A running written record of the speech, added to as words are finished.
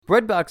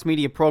Breadbox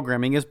Media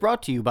Programming is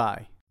brought to you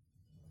by...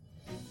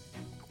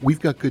 We've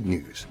got good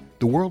news.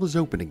 The world is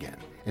open again,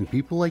 and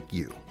people like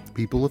you,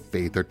 people of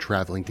faith, are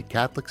traveling to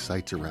Catholic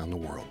sites around the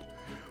world.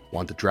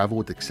 Want to travel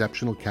with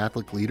exceptional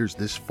Catholic leaders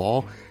this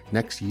fall,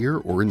 next year,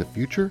 or in the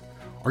future?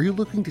 Are you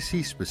looking to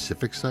see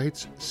specific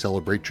sites,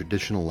 celebrate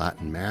traditional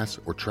Latin Mass,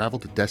 or travel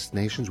to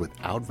destinations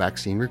without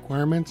vaccine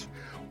requirements?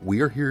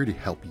 We are here to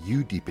help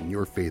you deepen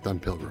your faith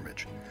on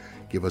pilgrimage.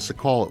 Give us a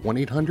call at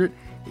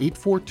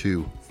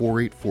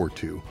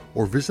 1-800-842-4842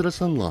 or visit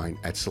us online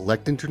at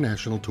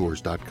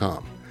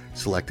selectinternationaltours.com.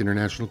 Select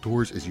International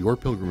Tours is your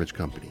pilgrimage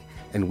company,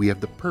 and we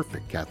have the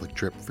perfect Catholic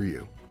trip for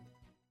you.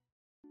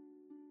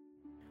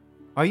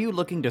 Are you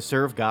looking to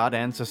serve God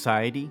and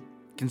society?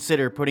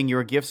 Consider putting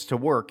your gifts to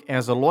work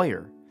as a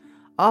lawyer.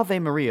 Ave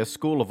Maria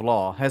School of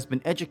Law has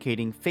been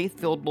educating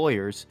faith-filled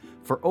lawyers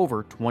for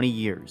over 20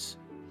 years.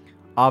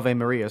 Ave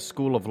Maria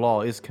School of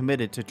Law is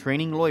committed to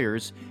training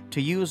lawyers to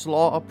use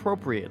law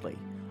appropriately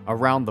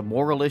around the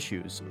moral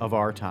issues of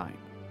our time.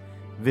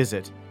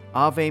 Visit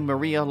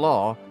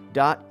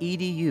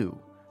avemarialaw.edu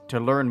to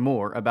learn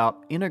more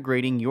about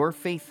integrating your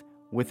faith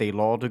with a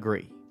law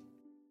degree.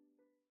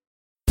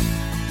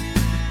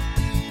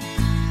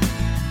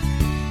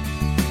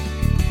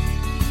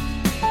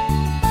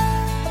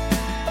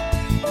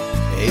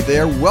 Hey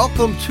there,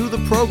 welcome to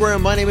the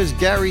program. My name is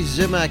Gary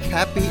Zimak.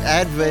 Happy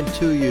Advent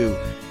to you.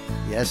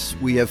 Yes,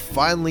 we have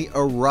finally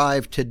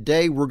arrived.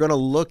 Today we're going to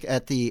look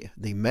at the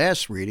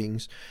Mass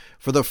readings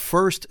for the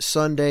first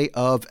Sunday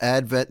of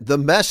Advent. The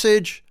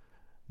message,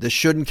 this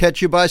shouldn't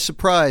catch you by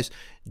surprise,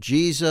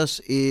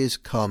 Jesus is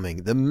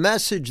coming. The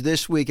message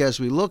this week as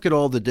we look at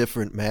all the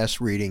different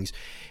Mass readings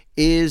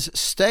is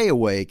stay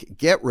awake,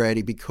 get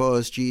ready,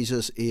 because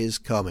Jesus is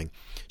coming.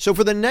 So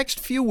for the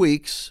next few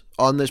weeks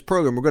on this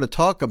program, we're going to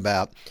talk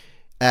about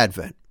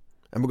Advent.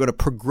 And we're going to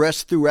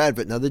progress through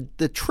Advent. Now,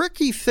 the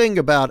tricky thing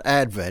about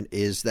Advent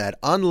is that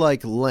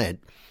unlike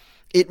Lent,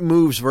 it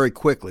moves very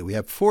quickly. We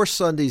have 4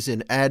 Sundays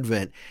in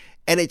Advent,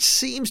 and it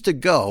seems to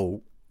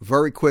go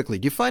very quickly.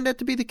 Do you find that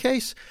to be the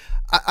case?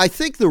 I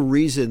think the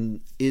reason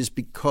is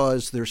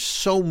because there's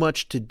so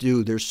much to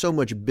do. There's so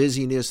much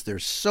busyness.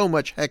 There's so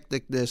much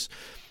hecticness.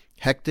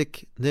 I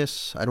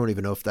don't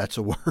even know if that's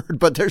a word,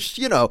 but there's,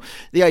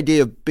 the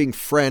idea of being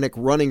frantic,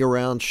 running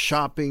around,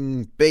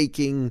 shopping,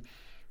 baking,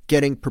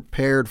 getting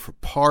prepared for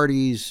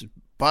parties,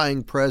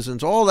 buying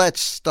presents, all that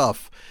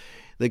stuff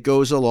that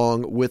goes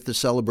along with the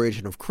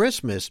celebration of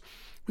Christmas.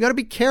 We got to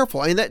be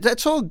careful. I mean,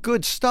 that's all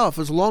good stuff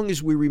as long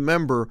as we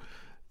remember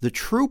the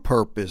true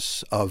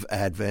purpose of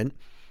Advent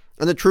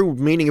and the true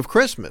meaning of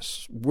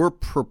Christmas. We're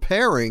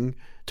preparing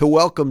to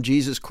welcome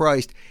Jesus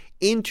Christ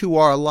into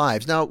our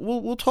lives. Now,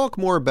 we'll talk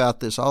more about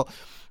this.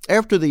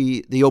 After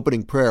the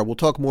opening prayer, we'll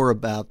talk more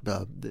about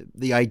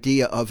the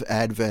idea of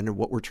Advent and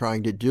what we're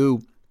trying to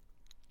do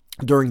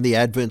during the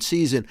Advent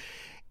season,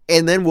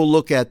 and then we'll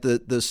look at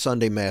the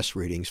Sunday Mass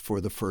readings for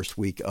the first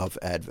week of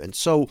Advent.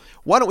 So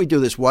why don't we do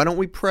this? Why don't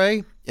we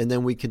pray, and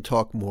then we can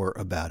talk more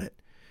about it.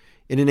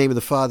 In the name of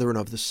the Father, and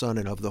of the Son,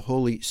 and of the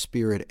Holy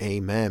Spirit,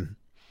 amen.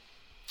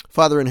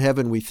 Father in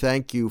heaven, we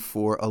thank you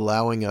for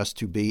allowing us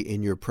to be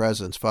in your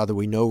presence. Father,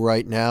 we know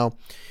right now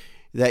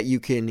that you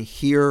can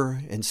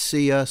hear and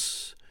see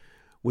us.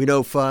 We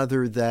know,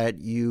 Father, that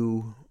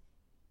you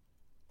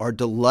are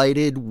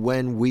delighted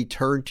when we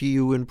turn to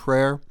you in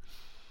prayer.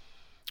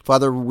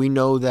 Father, we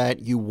know that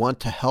you want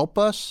to help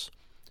us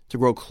to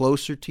grow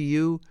closer to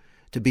you,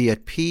 to be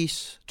at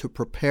peace, to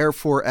prepare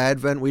for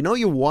Advent. We know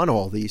you want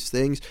all these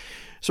things,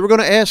 so we're going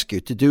to ask you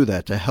to do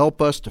that, to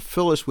help us, to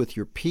fill us with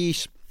your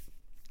peace,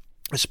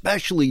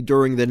 especially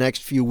during the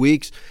next few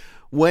weeks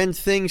when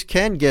things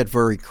can get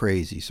very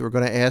crazy. So we're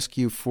going to ask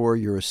you for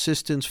your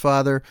assistance,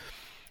 Father,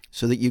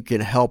 so that you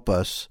can help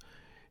us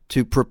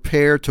to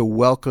prepare to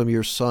welcome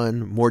your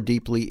Son more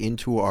deeply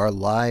into our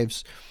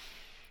lives.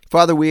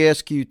 Father, we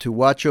ask you to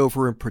watch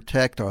over and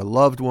protect our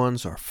loved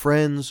ones, our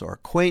friends, our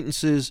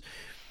acquaintances.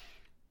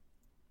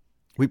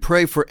 We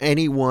pray for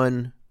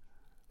anyone,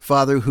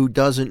 Father, who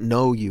doesn't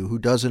know you, who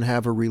doesn't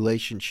have a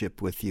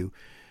relationship with you.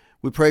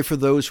 We pray for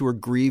those who are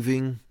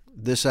grieving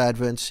this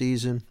Advent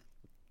season.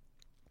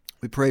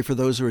 We pray for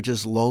those who are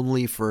just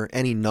lonely for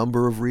any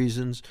number of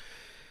reasons.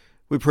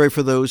 We pray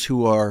for those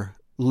who are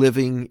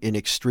living in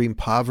extreme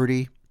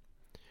poverty.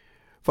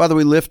 Father,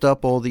 we lift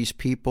up all these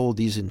people,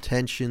 these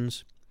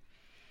intentions.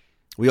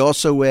 We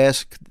also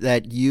ask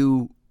that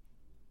you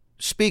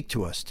speak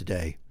to us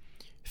today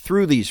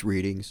through these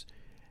readings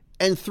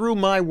and through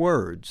my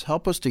words.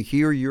 Help us to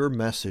hear your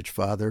message,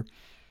 Father.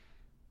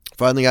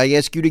 Finally, I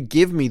ask you to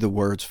give me the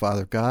words,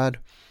 Father God.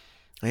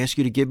 I ask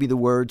you to give me the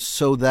words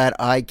so that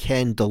I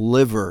can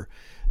deliver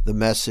the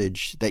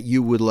message that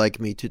you would like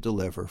me to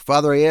deliver.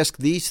 Father, I ask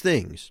these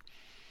things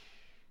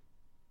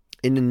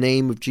in the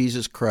name of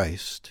Jesus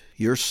Christ,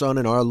 your Son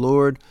and our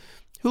Lord,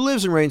 who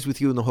lives and reigns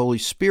with you in the Holy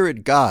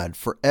Spirit, God,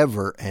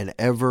 forever and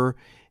ever.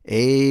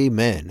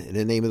 Amen. In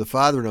the name of the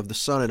Father, and of the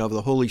Son, and of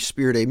the Holy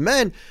Spirit,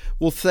 amen.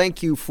 Well,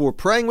 thank you for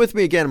praying with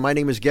me. Again, my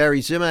name is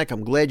Gary Zimak.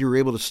 I'm glad you were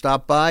able to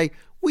stop by.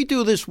 We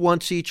do this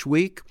once each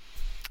week.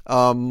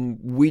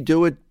 We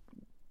do it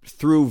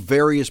through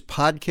various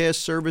podcast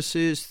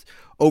services,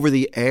 over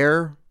the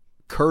air,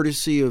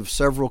 courtesy of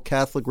several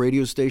Catholic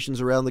radio stations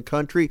around the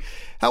country.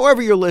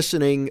 However you're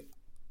listening,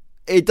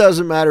 it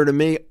doesn't matter to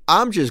me.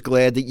 I'm just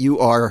glad that you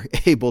are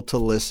able to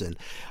listen.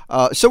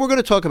 So we're going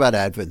to talk about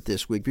Advent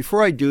this week.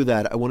 Before I do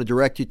that, I want to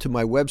direct you to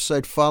my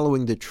website,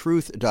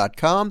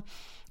 followingthetruth.com.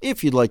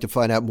 If you'd like to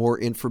find out more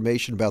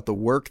information about the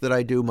work that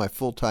I do, my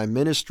full-time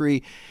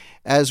ministry,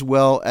 as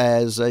well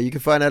as you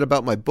can find out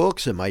about my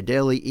books and my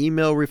daily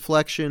email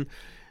reflection,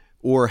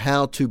 or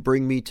how to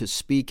bring me to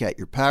speak at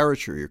your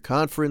parish or your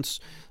conference,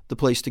 the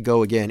place to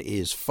go again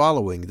is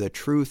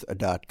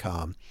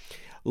followingthetruth.com.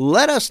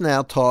 Let us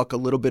now talk a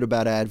little bit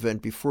about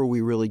Advent before we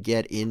really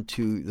get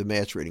into the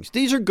Mass readings.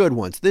 These are good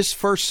ones. This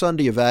first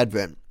Sunday of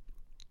Advent,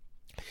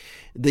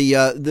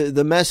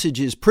 the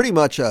message is pretty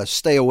much a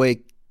stay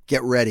awake,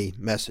 get ready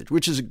message,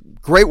 which is a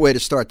great way to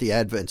start the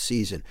Advent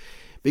season.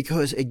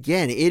 Because,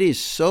 again, it is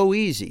so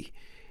easy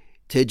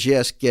to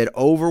just get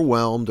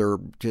overwhelmed or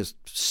just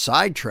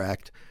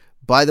sidetracked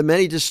by the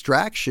many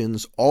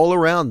distractions all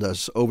around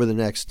us over the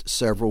next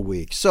several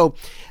weeks. So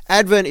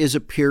Advent is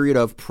a period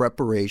of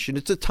preparation.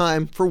 It's a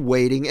time for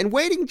waiting. And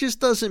waiting just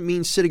doesn't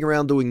mean sitting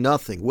around doing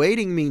nothing.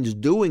 Waiting means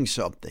doing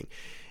something.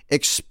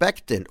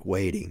 Expectant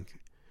waiting,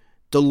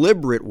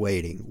 deliberate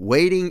waiting,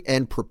 waiting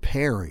and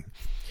preparing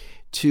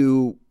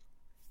to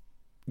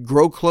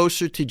grow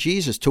closer to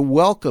Jesus, to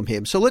welcome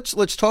him. So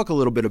let's talk a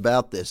little bit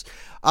about this.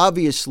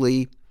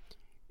 Obviously,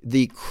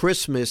 the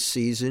Christmas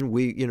season,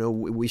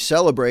 we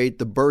celebrate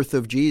the birth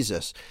of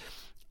Jesus,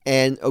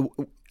 and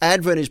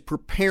Advent is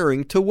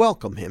preparing to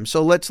welcome him.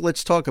 So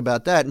let's talk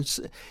about that.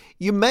 And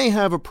you may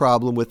have a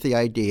problem with the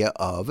idea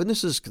of, and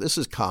this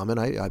is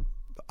common.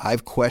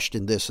 I've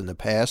questioned this in the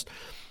past.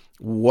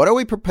 What are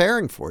we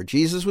preparing for?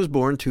 Jesus was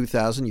born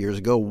 2,000 years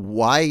ago.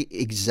 Why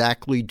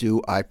exactly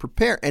do I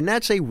prepare? And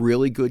that's a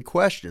really good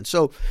question.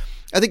 So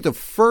I think the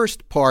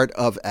first part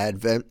of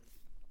Advent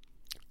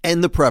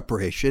and the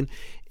preparation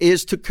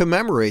is to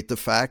commemorate the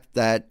fact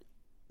that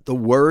the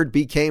Word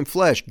became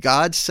flesh.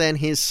 God sent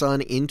his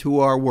Son into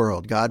our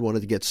world. God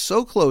wanted to get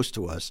so close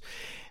to us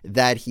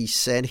that he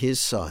sent his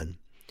Son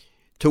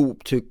to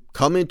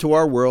come into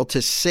our world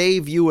to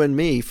save you and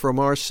me from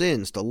our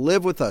sins, to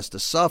live with us, to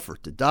suffer,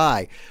 to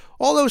die.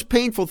 All those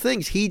painful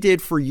things he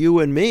did for you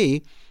and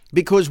me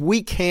because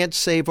we can't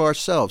save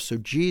ourselves. So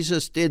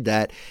Jesus did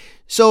that.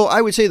 So I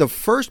would say the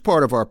first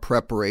part of our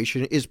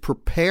preparation is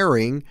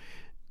preparing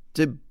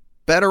to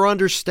better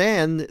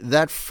understand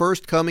that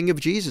first coming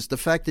of Jesus, the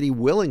fact that he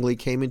willingly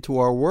came into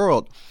our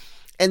world.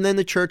 And then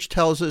the church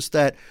tells us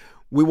that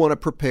we want to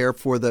prepare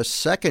for the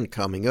second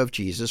coming of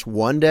Jesus.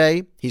 One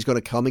day, he's going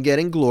to come again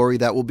in glory.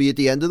 That will be at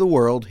the end of the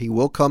world. He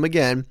will come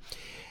again,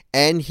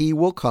 and he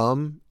will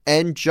come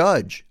and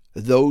judge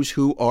those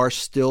who are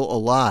still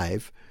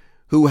alive,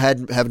 who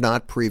have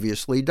not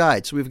previously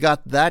died. So we've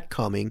got that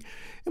coming.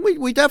 And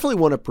we definitely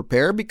want to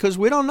prepare because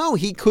we don't know.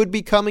 He could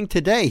be coming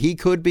today. He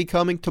could be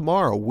coming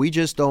tomorrow. We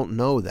just don't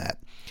know that.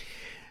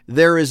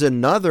 There is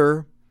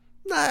another,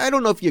 I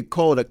don't know if you'd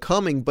call it a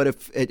coming, but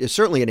if it is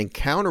certainly an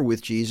encounter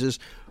with Jesus.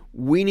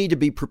 We need to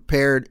be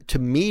prepared to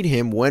meet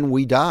him when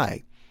we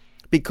die.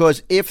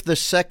 Because if the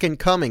second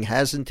coming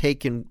hasn't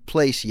taken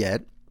place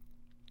yet,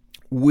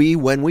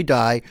 when we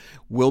die,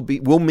 we'll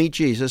meet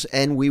Jesus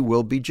and we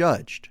will be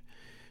judged.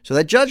 So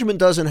that judgment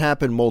doesn't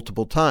happen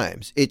multiple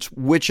times. It's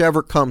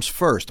whichever comes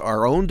first,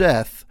 our own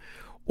death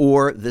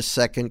or the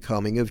second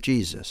coming of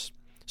Jesus.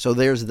 So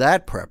there's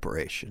that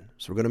preparation.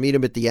 So we're going to meet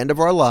him at the end of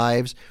our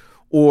lives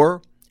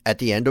or at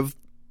the end of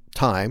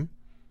time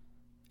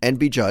and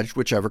be judged,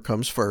 whichever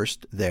comes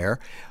first there.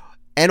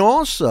 And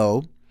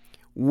also,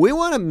 we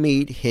want to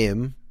meet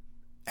him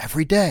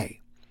every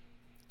day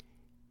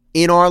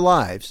in our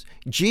lives.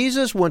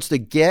 Jesus wants to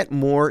get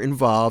more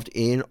involved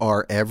in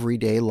our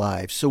everyday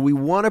lives. So we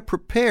want to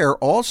prepare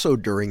also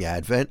during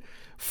Advent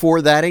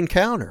for that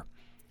encounter,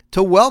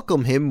 to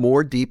welcome him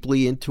more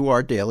deeply into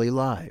our daily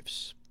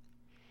lives.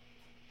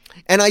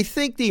 And I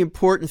think the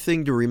important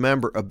thing to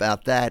remember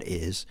about that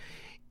is,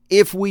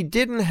 if we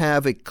didn't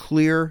have a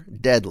clear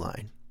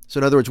deadline, so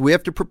in other words, we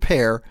have to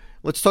prepare.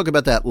 Let's talk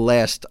about that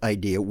last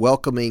idea,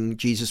 welcoming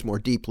Jesus more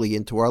deeply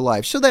into our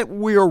lives, so that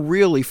we are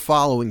really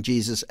following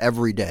Jesus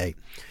every day,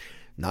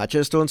 not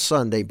just on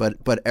Sunday, but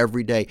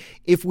every day.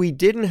 If we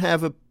didn't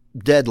have a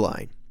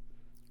deadline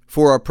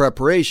for our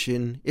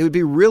preparation, it would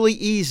be really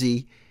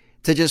easy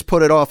to just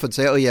put it off and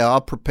say, oh yeah,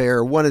 I'll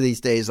prepare. One of these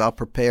days I'll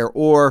prepare.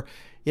 Or,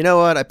 you know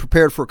what, I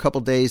prepared for a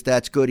couple days,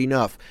 that's good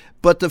enough.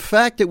 But the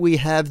fact that we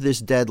have this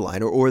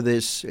deadline or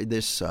this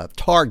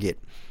target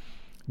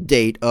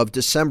date of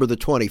December the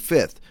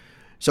 25th.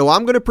 So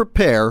I'm going to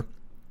prepare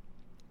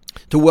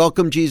to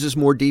welcome Jesus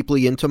more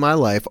deeply into my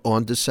life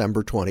on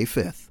December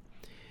 25th.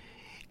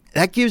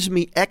 That gives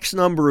me X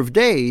number of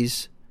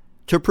days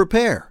to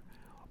prepare,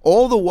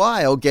 all the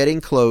while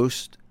getting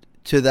close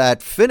to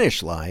that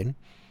finish line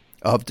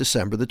of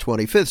December the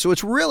 25th. So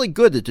it's really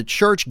good that the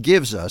church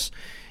gives us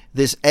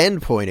this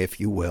end point,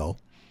 if you will,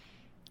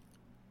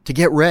 to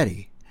get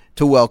ready,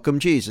 to welcome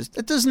Jesus.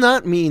 That does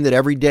not mean that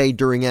every day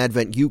during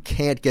Advent you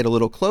can't get a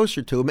little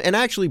closer to him. And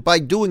actually, by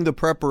doing the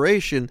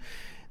preparation,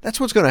 that's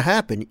what's going to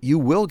happen. You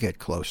will get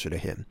closer to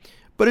him.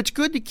 But it's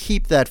good to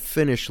keep that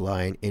finish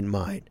line in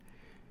mind.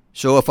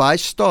 So if I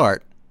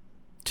start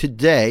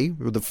today,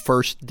 or the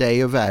first day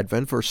of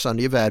Advent, first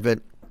Sunday of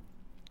Advent,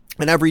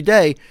 and every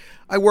day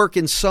I work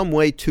in some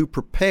way to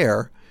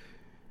prepare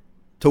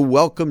to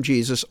welcome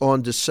Jesus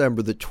on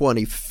December the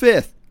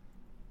 25th.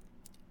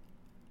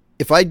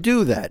 If I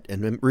do that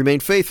and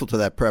remain faithful to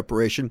that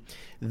preparation,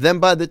 then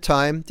by the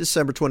time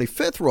December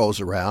 25th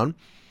rolls around,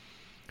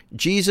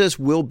 Jesus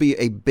will be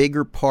a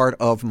bigger part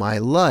of my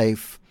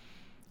life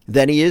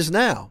than he is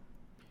now.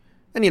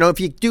 And, if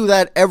you do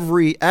that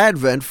every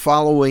Advent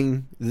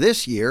following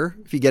this year,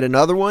 if you get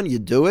another one, you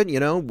do it.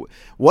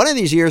 One of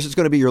these years it's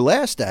going to be your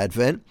last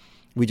Advent.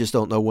 We just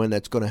don't know when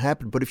that's going to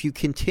happen. But if you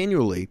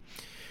continually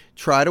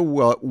try to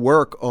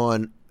work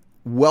on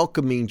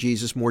welcoming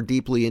Jesus more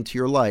deeply into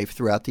your life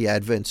throughout the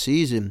Advent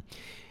season,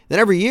 then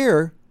every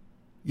year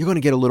you're going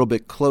to get a little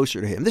bit closer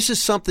to him. This is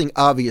something,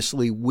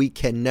 obviously, we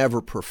can never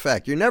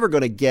perfect. You're never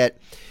going to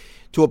get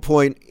to a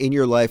point in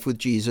your life with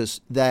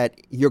Jesus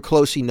that you're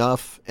close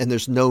enough and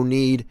there's no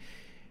need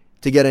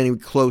to get any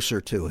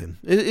closer to him.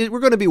 We're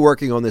going to be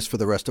working on this for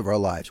the rest of our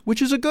lives,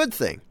 which is a good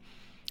thing.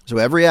 So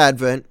every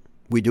Advent,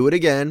 we do it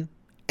again,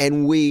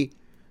 and we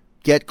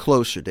get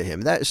closer to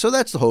him. So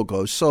that's the whole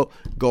goal.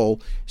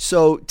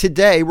 So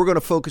today we're going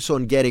to focus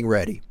on getting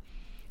ready.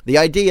 The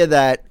idea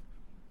that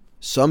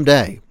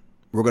someday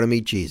we're going to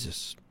meet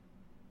Jesus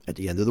at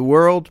the end of the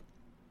world,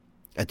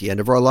 at the end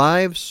of our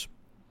lives,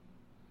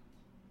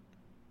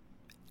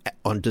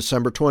 on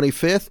December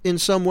 25th in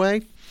some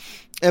way.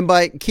 And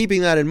by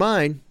keeping that in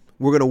mind,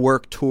 we're going to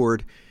work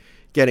toward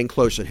getting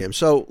closer to him.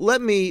 So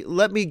let me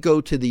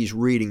go to these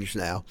readings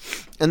now.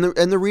 And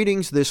the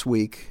readings this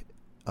week,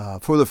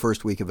 for the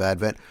first week of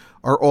Advent,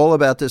 are all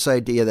about this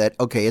idea that,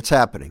 okay, it's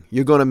happening.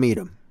 You're going to meet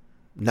him.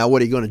 Now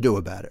what are you going to do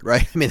about it,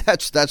 right? I mean,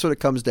 that's what it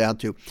comes down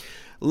to.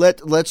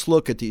 Let's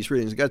look at these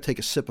readings. I've got to take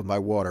a sip of my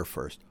water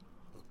first.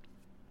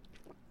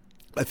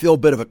 I feel a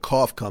bit of a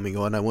cough coming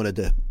on. I wanted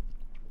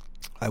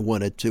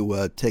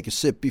to take a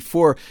sip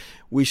before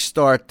we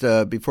start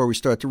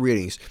the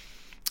readings.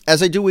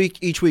 As I do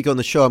each week on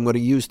the show, I'm going to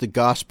use the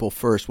gospel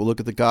first. We'll look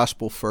at the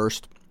gospel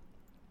first,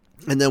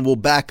 and then we'll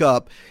back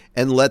up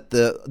and let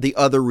the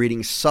other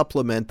readings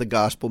supplement the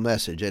gospel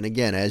message. And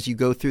again, as you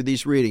go through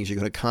these readings, you're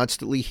going to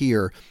constantly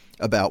hear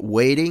about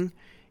waiting.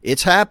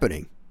 It's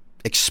happening.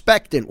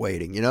 Expectant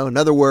waiting. In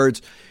other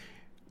words,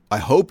 I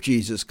hope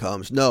Jesus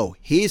comes. No,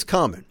 he's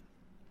coming.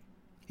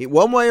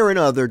 One way or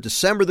another,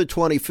 December the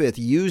 25th,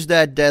 use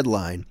that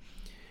deadline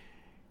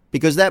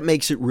because that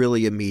makes it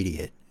really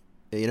immediate.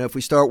 If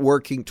we start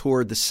working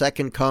toward the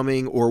second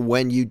coming or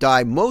when you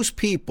die, most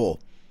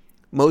people,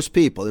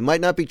 it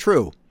might not be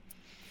true,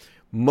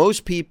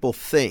 most people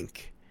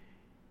think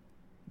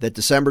that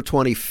December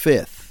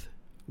 25th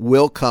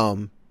will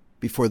come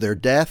before their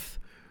death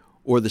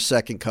or the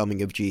second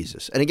coming of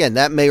Jesus. And again,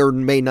 that may or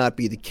may not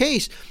be the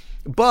case,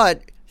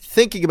 but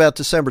thinking about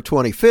December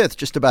 25th,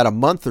 just about a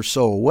month or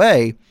so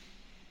away,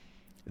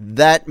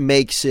 that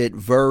makes it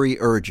very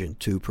urgent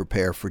to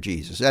prepare for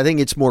Jesus. I think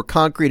it's more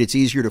concrete. It's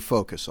easier to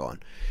focus on.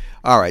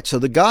 All right, so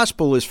the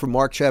gospel is from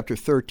Mark chapter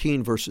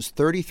 13, verses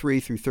 33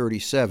 through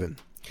 37.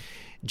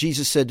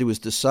 Jesus said to his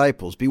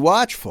disciples, "Be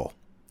watchful,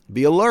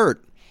 be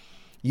alert.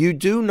 You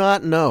do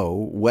not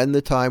know when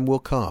the time will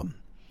come.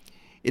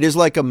 It is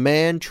like a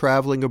man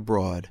traveling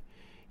abroad.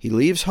 He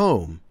leaves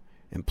home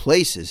and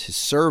places his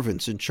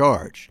servants in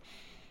charge,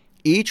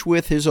 each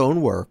with his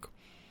own work,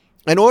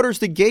 and orders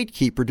the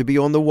gatekeeper to be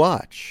on the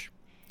watch.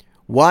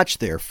 Watch,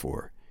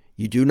 therefore.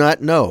 You do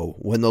not know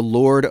when the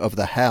Lord of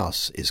the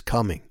house is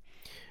coming,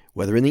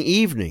 whether in the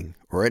evening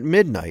or at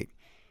midnight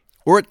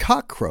or at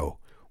cockcrow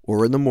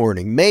or in the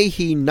morning. May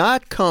he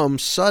not come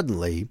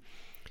suddenly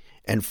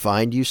and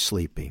find you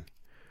sleeping.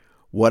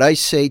 What I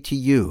say to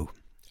you,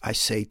 I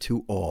say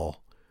to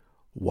all,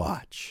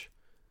 watch."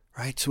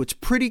 Right? So it's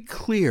pretty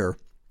clear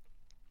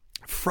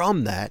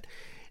from that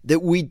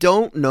we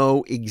don't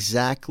know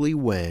exactly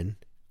when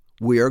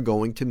we are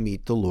going to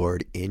meet the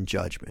Lord in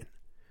judgment.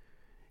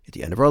 At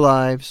the end of our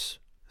lives,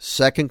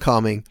 second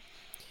coming.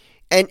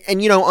 And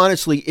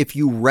honestly, if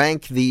you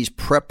rank these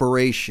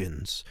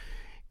preparations,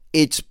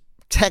 it's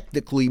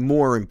technically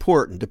more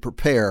important to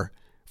prepare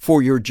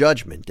for your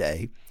judgment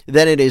day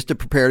than it is to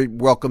prepare to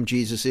welcome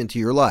Jesus into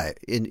your life,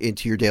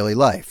 into your daily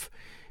life.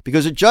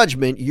 Because at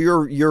judgment,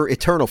 your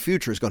eternal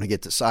future is going to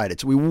get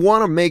decided. So we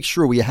want to make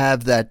sure we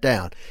have that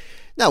down.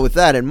 Now, with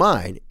that in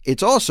mind,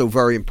 it's also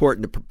very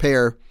important to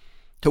prepare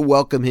to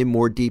welcome him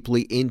more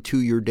deeply into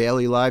your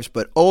daily lives.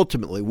 But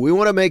ultimately, we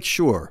want to make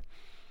sure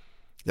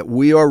that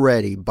we are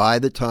ready by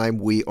the time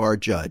we are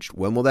judged.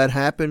 When will that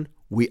happen?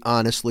 We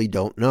honestly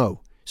don't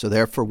know. So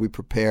therefore, we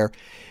prepare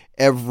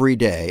every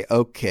day.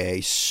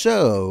 Okay,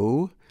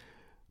 so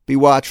be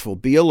watchful,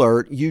 be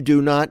alert. You do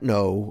not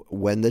know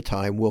when the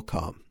time will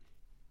come.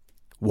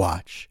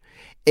 Watch.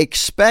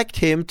 Expect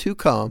him to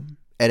come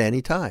at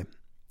any time,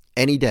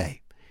 any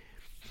day.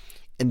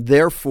 and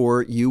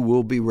therefore you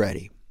will be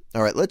ready.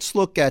 All right, let's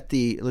look at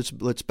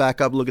let's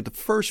back up and look at the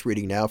first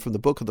reading now from the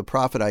book of the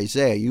prophet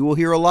Isaiah. You will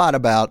hear a lot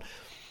about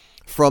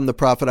from the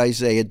prophet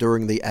Isaiah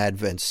during the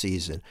Advent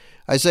season.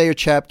 Isaiah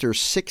chapter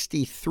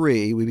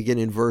 63, we begin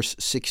in verse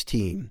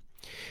 16.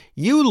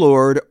 You,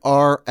 Lord,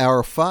 are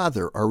our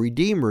Father, our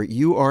Redeemer.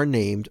 You are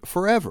named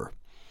forever.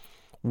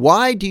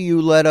 Why do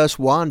you let us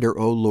wander,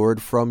 O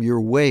Lord, from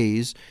your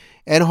ways,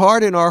 and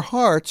harden our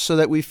hearts so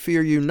that we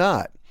fear you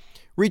not?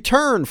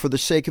 Return for the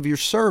sake of your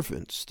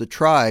servants, the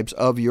tribes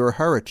of your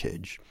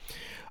heritage.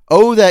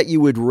 Oh, that you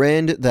would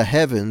rend the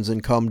heavens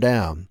and come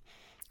down,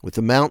 with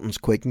the mountains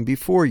quaking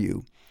before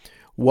you.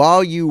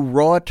 While you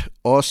wrought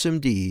awesome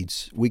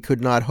deeds we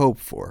could not hope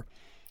for,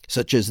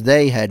 such as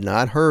they had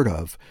not heard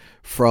of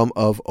from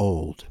of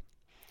old.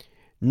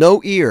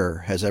 No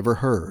ear has ever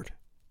heard,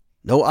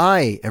 no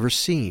eye ever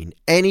seen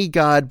any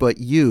God but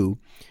you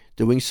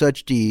doing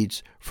such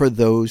deeds for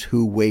those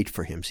who wait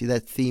for him. See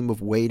that theme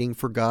of waiting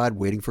for God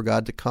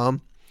to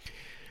come?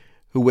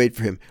 Who wait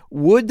for him.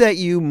 Would that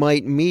you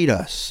might meet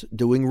us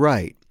doing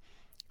right,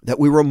 that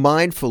we were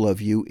mindful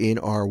of you in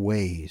our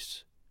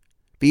ways.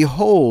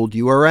 Behold,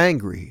 you are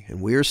angry,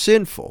 and we are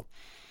sinful.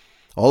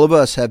 All of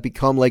us have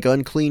become like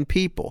unclean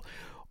people.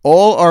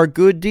 All our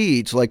good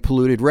deeds like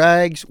polluted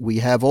rags, we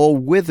have all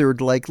withered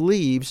like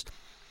leaves,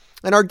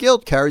 and our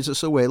guilt carries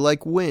us away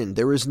like wind.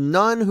 There is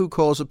none who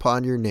calls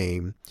upon your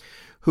name,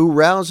 who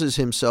rouses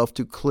himself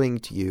to cling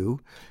to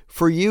you,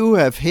 for you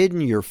have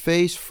hidden your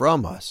face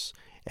from us,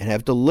 and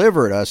have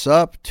delivered us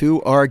up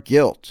to our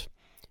guilt.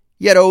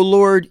 Yet, O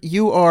Lord,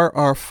 you are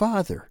our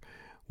Father.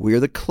 We are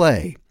the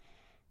clay,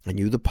 and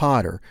you the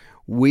potter.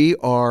 We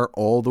are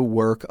all the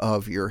work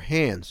of your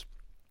hands.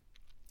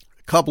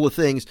 A couple of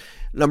things.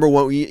 Number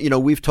one,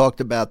 we've talked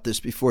about this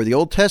before. The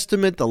Old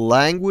Testament, the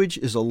language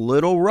is a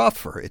little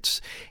rougher.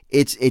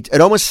 It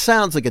almost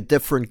sounds like a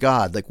different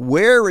God. Like,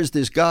 where is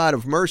this God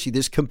of mercy,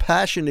 this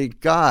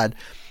compassionate God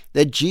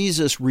that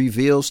Jesus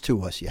reveals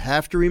to us? You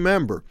have to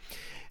remember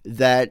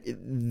that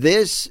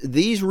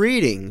these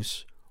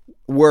readings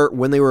were,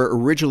 when they were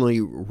originally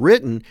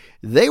written,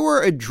 they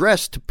were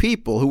addressed to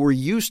people who were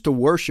used to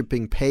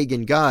worshiping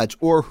pagan gods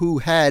or who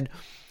had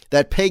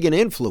that pagan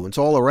influence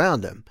all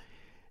around them.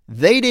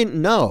 They didn't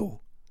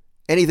know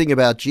anything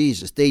about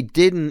Jesus. They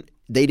didn't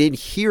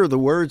hear the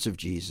words of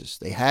Jesus.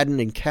 They hadn't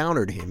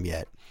encountered him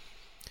yet.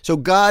 So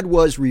God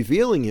was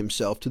revealing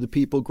himself to the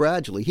people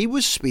gradually. He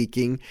was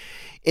speaking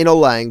in a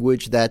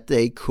language that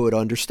they could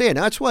understand.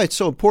 That's why it's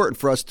so important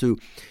for us to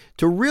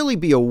really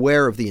be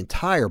aware of the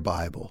entire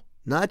Bible,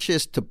 not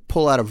just to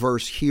pull out a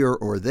verse here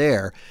or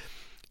there.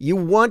 You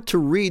want to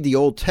read the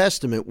Old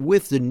Testament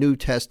with the New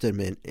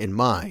Testament in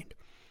mind.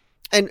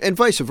 And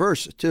vice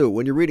versa, too.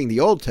 When you're reading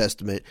the Old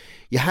Testament,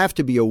 you have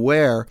to be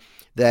aware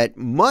that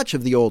much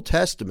of the Old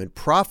Testament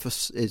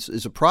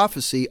is a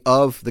prophecy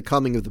of the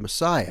coming of the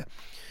Messiah.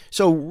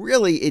 So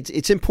really,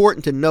 it's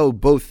important to know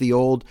both the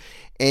Old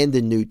and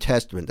the New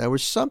Testament. There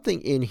was something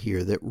in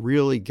here that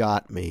really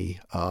got me.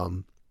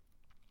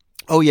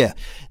 The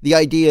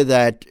idea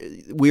that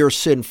we are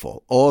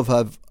sinful. All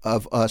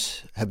of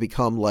us have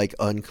become like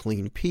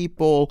unclean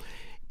people,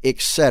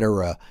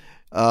 etc.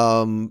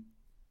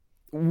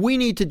 We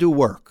need to do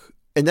work,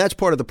 and that's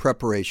part of the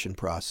preparation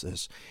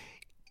process.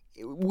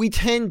 We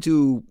tend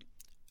to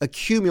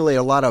accumulate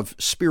a lot of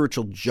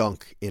spiritual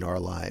junk in our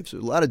lives, a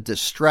lot of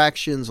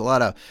distractions, a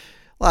lot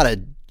of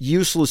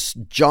useless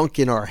junk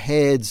in our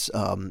heads,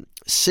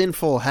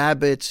 sinful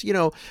habits,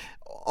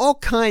 all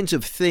kinds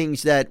of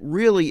things that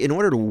really, in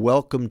order to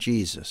welcome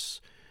Jesus,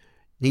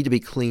 need to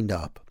be cleaned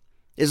up.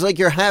 It's like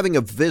you're having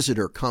a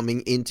visitor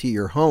coming into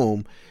your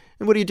home.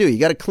 And what do? You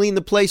got to clean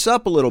the place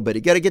up a little bit.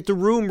 You got to get the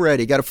room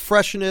ready. You got to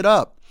freshen it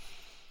up.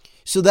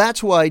 So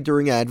that's why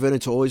during Advent,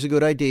 it's always a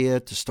good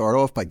idea to start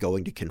off by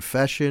going to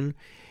confession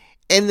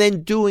and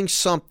then doing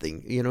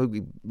something.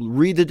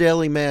 Read the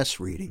daily Mass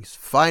readings.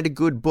 Find a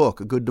good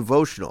book, a good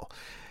devotional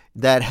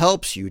that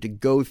helps you to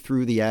go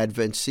through the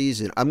Advent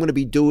season. I'm going to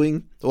be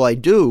I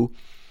do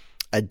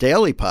a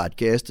daily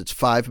podcast. It's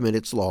 5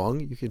 minutes long.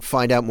 You can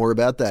find out more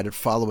about that at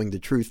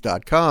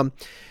followingthetruth.com.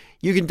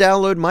 You can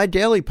download my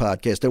daily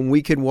podcast and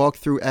we can walk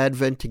through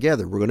Advent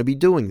together. We're going to be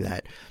doing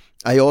that.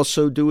 I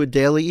also do a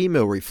daily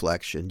email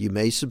reflection. You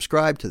may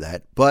subscribe to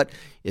that, but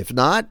if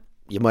not,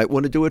 you might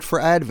want to do it for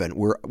Advent.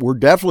 We're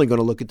definitely going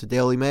to look at the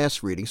daily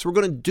Mass reading. So we're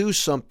going to do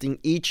something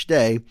each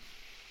day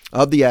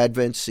of the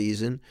Advent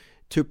season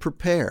to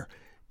prepare,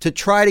 to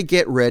try to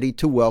get ready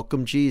to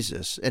welcome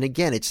Jesus. And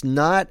again, it's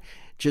not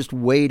just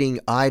waiting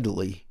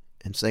idly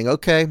and saying,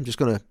 okay, I'm just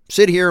going to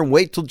sit here and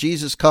wait till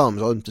Jesus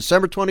comes. On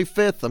December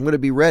 25th, I'm going to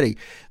be ready.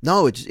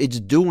 No, it's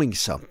doing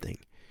something.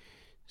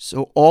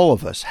 So all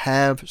of us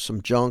have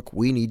some junk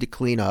we need to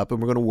clean up, and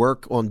we're going to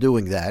work on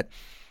doing that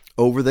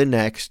over the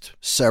next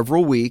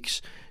several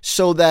weeks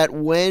so that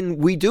when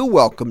we do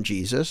welcome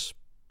Jesus,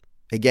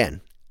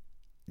 again,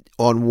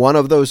 on one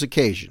of those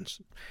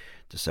occasions,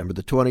 December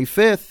the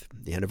 25th,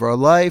 the end of our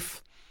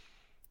life,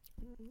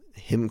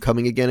 him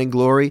coming again in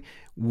glory,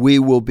 we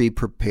will be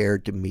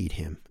prepared to meet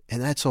him.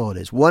 And that's all it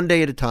is. One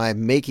day at a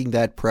time, making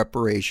that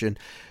preparation,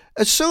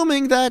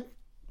 assuming that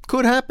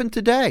could happen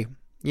today,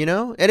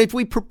 And if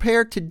we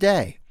prepare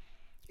today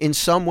in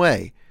some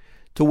way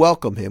to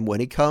welcome him when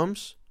he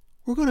comes,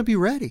 we're going to be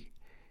ready.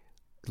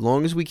 As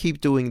long as we keep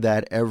doing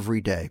that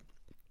every day.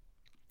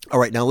 All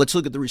right, now let's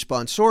look at the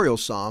responsorial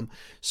psalm,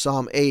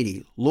 Psalm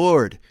 80.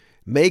 Lord,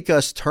 make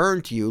us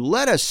turn to you.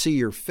 Let us see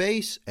your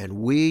face, and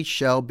we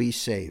shall be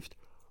saved.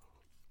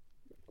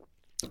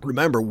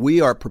 Remember,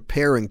 we are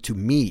preparing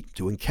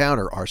to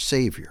encounter our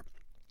Savior.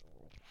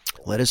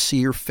 Let us see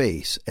your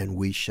face, and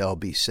we shall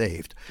be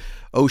saved.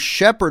 O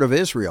shepherd of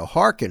Israel,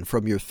 hearken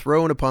from your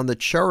throne upon the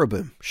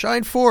cherubim.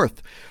 Shine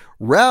forth,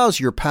 rouse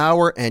your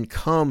power, and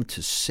come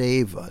to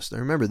save us. Now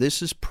remember,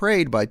 this is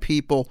prayed by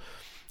people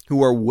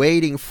who are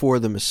waiting for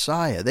the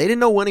Messiah. They didn't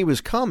know when he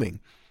was coming,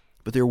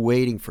 but they're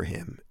waiting for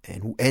him.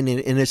 And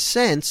in a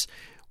sense,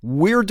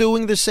 we're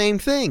doing the same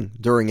thing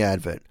during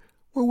Advent.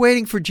 We're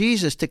waiting for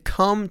Jesus to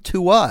come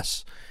to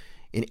us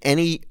in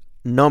any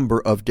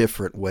number of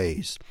different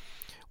ways.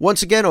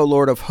 Once again, O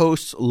Lord of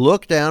hosts,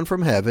 look down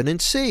from heaven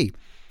and see.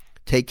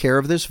 Take care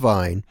of this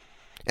vine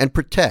and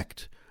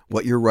protect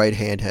what your right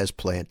hand has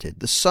planted,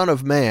 the Son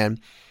of Man,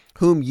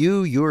 whom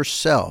you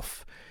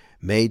yourself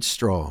made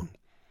strong.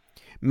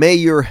 May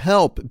your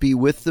help be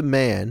with the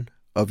man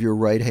of your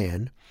right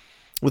hand,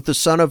 with the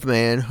Son of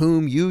Man,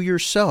 whom you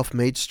yourself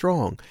made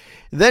strong.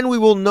 Then we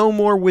will no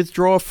more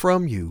withdraw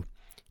from you.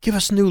 Give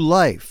us new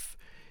life,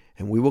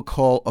 and we will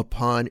call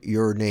upon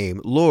your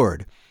name.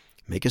 Lord,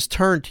 make us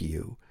turn to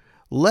you.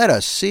 Let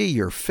us see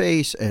your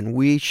face, and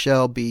we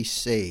shall be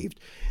saved.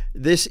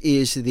 This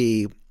is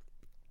the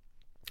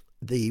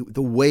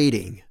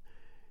waiting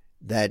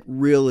that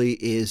really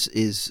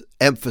is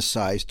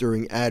emphasized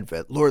during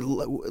Advent. Lord,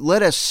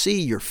 let us see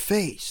your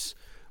face.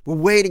 We're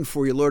waiting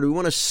for you, Lord. We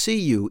want to see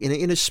you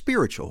in a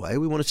spiritual way.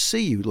 We want to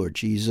see you, Lord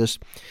Jesus.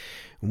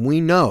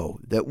 We know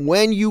that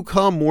when you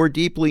come more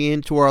deeply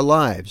into our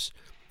lives,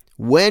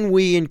 when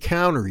we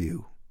encounter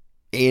you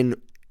in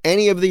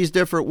any of these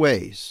different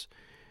ways,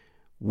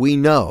 we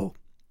know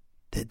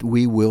that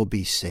we will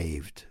be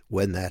saved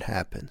when that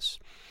happens.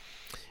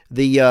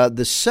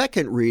 The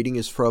second reading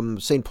is from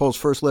St. Paul's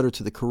first letter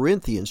to the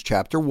Corinthians,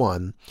 chapter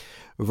 1,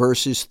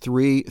 verses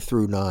 3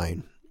 through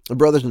 9.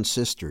 Brothers and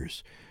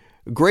sisters,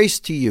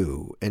 grace to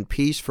you and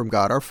peace from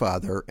God our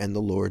Father and the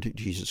Lord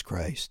Jesus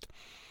Christ.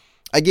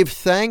 I give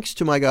thanks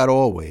to my God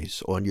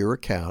always on your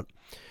account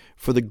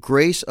for the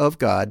grace of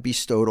God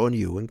bestowed on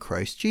you in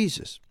Christ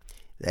Jesus,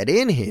 that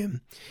in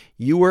him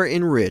you are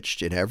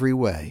enriched in every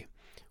way,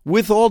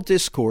 with all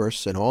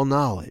discourse and all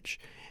knowledge,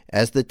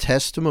 as the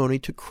testimony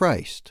to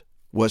Christ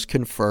was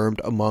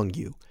confirmed among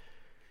you,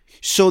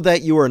 so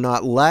that you are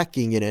not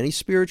lacking in any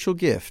spiritual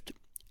gift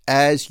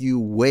as you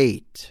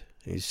wait.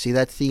 You see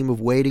that theme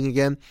of waiting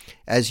again?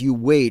 As you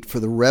wait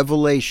for the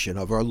revelation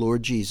of our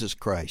Lord Jesus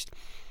Christ.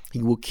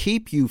 He will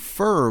keep you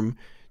firm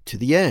to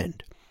the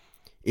end,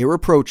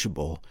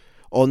 irreproachable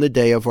on the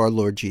day of our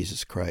Lord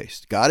Jesus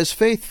Christ. God is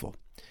faithful,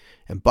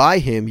 and by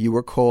him you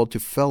are called to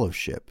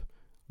fellowship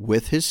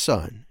with his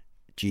Son,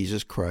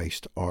 Jesus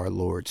Christ our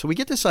Lord. So we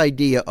get this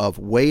idea of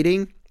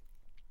waiting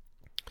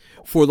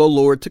for the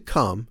Lord to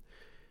come,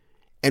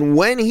 and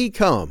when he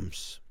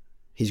comes,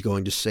 he's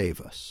going to save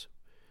us.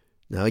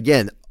 Now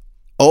again,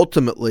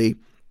 ultimately,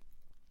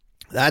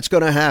 that's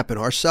going to happen.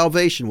 Our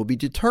salvation will be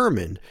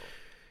determined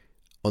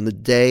on the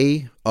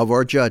day of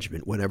our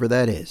judgment, whenever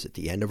that is, at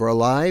the end of our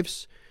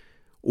lives,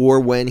 or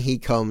when he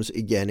comes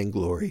again in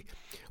glory.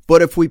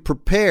 But if we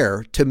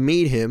prepare to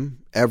meet him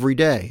every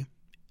day,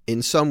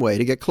 in some way,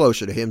 to get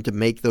closer to him, to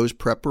make those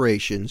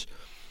preparations,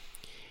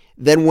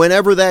 then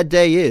whenever that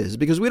day is,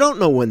 because we don't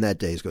know when that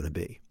day is going to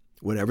be,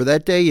 whenever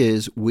that day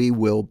is, we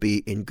will be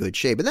in good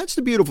shape. And that's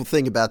the beautiful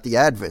thing about the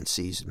Advent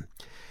season.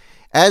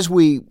 As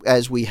we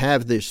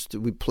have this,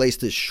 we place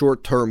this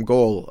short-term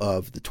goal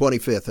of the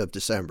 25th of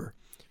December.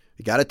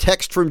 We got a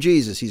text from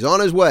Jesus. He's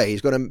on his way.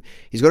 He's going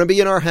to be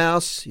in our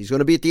house. He's going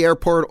to be at the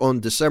airport on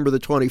December the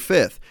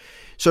 25th.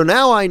 So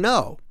now I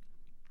know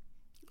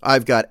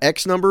I've got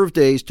X number of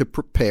days to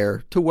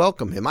prepare to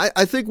welcome him. I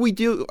think we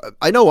do.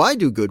 I know I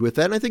do good with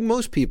that, and I think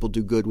most people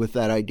do good with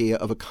that idea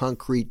of a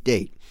concrete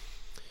date.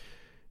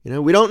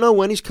 We don't know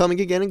when he's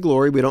coming again in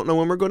glory. We don't know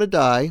when we're going to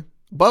die,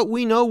 but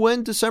we know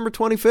when December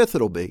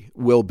 25th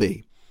will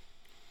be.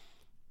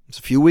 It's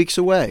a few weeks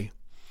away.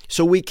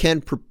 So we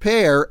can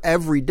prepare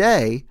every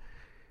day.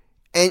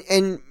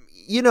 And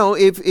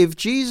if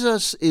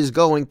Jesus is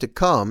going to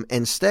come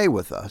and stay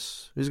with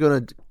us, he's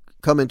going to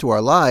come into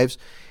our lives,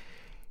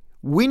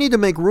 we need to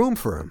make room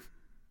for him.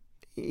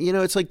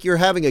 It's like you're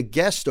having a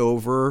guest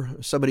over,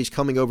 somebody's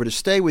coming over to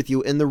stay with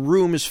you, and the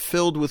room is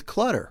filled with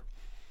clutter.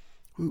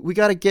 We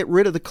got to get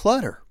rid of the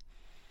clutter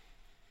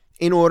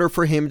in order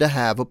for him to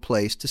have a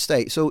place to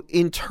stay. So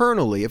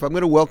internally, if I'm going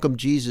to welcome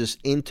Jesus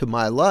into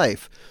my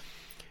life,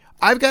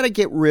 I've got to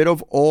get rid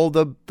of all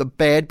the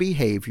bad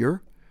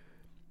behavior,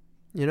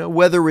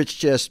 whether it's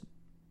just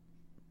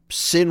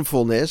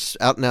sinfulness,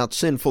 out and out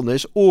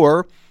sinfulness,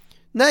 or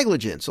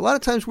negligence. A lot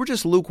of times we're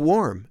just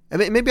lukewarm. I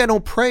mean, maybe I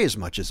don't pray as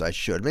much as I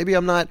should. Maybe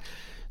I'm not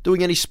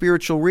doing any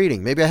spiritual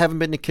reading. Maybe I haven't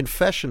been to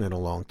confession in a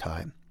long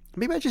time.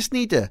 Maybe I just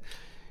need to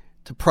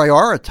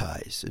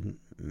prioritize and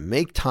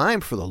make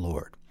time for the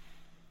Lord.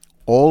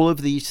 All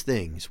of these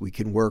things we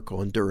can work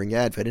on during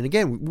Advent. And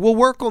again, we'll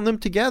work on them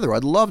together.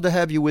 I'd love to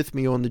have you with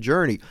me on the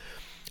journey.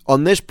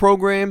 On this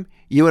program,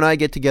 you and I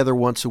get together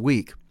once a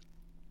week.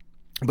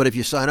 But if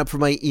you sign up for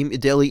my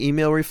daily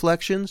email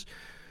reflections,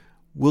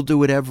 we'll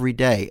do it every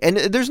day. And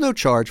there's no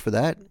charge for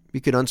that. You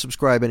can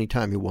unsubscribe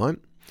anytime you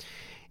want.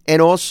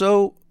 And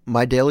also,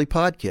 my daily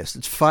podcast.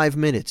 It's 5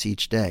 minutes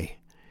each day.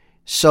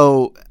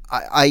 So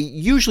I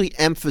usually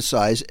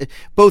emphasize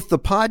both the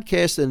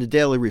podcast and the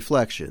daily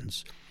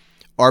reflections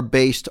are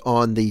based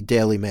on the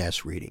daily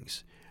Mass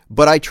readings.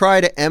 But I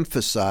try to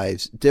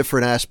emphasize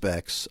different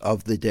aspects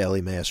of the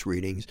daily Mass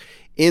readings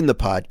in the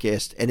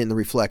podcast and in the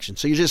reflection.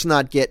 So you're just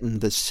not getting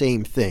the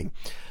same thing.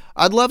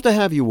 I'd love to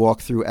have you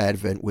walk through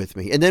Advent with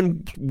me. And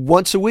then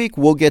once a week,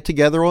 we'll get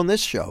together on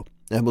this show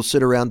and we'll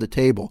sit around the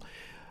table.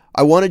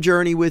 I want to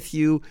journey with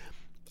you.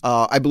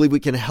 I believe we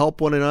can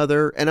help one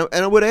another. And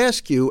I would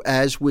ask you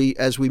as we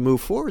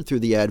move forward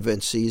through the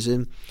Advent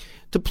season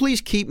to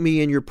please keep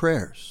me in your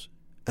prayers.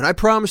 And I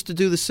promise to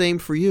do the same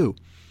for you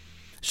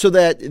so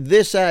that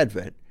this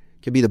Advent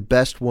can be the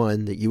best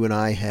one that you and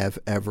I have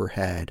ever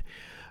had.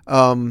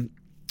 I'm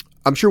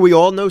sure we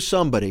all know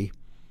somebody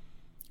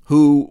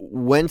who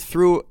went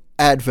through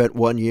Advent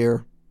one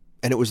year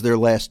and it was their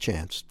last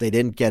chance. They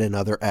didn't get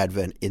another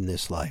Advent in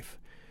this life.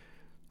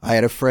 I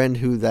had a friend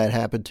who that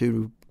happened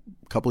to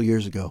a couple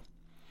years ago.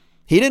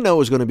 He didn't know it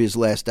was going to be his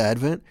last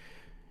Advent,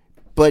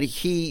 but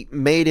he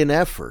made an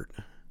effort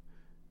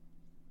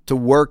to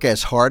work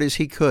as hard as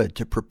he could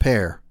to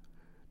prepare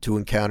to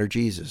encounter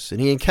Jesus. And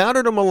he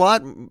encountered him a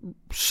lot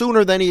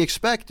sooner than he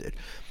expected.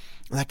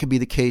 That could be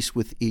the case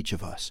with each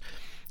of us.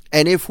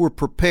 And if we're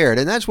prepared,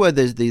 and that's why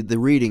the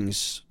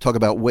readings talk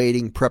about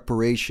waiting,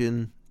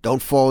 preparation,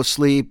 don't fall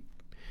asleep,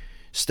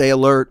 stay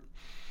alert.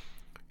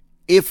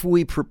 If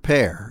we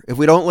prepare, if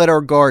we don't let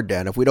our guard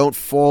down, if we don't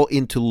fall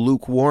into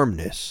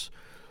lukewarmness,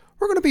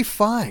 we're going to be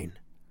fine.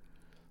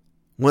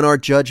 When our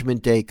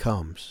judgment day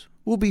comes,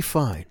 we'll be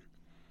fine.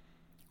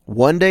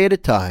 One day at a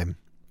time,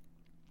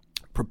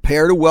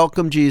 prepare to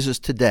welcome Jesus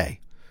today.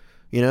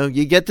 You know,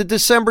 you get the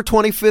December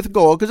 25th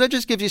goal because that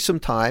just gives you some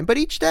time. But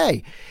each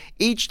day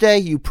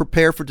you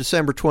prepare for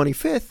December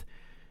 25th,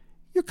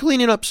 you're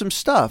cleaning up some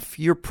stuff.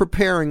 You're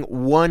preparing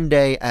one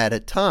day at a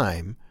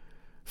time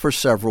for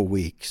several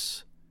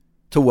weeks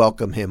to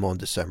welcome him on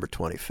December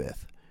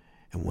 25th.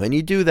 And when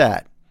you do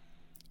that,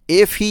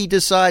 if he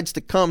decides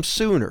to come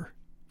sooner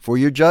for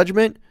your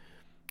judgment,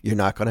 you're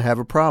not going to have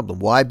a problem.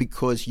 Why?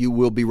 Because you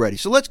will be ready.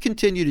 So let's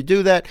continue to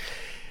do that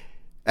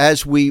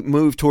as we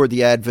move toward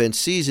the Advent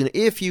season.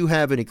 If you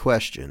have any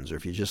questions or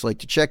if you just like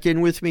to check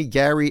in with me,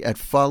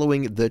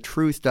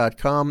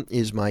 Gary@followingthetruth.com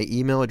is my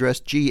email address,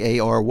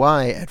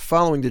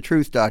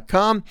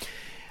 GARY@followingthetruth.com.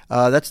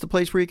 That's the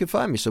place where you can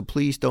find me. So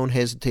please don't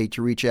hesitate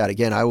to reach out.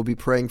 Again, I will be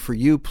praying for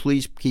you.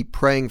 Please keep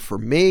praying for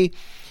me.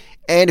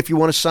 And if you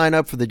want to sign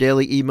up for the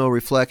daily email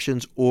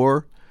reflections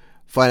or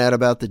find out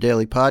about the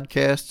daily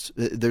podcasts,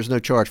 there's no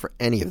charge for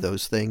any of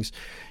those things.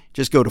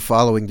 Just go to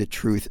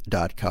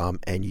followingthetruth.com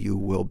and you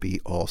will be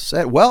all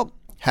set. Well,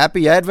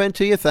 happy Advent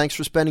to you. Thanks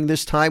for spending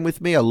this time with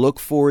me. I look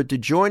forward to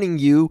joining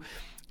you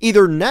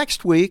either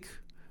next week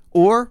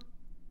or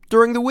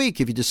during the week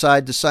if you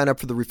decide to sign up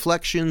for the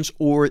reflections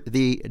or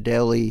the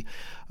daily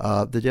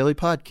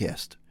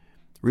podcast.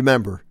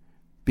 Remember,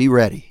 be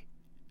ready.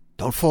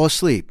 Don't fall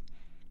asleep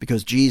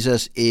because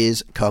Jesus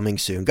is coming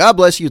soon. God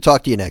bless you.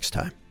 Talk to you next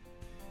time.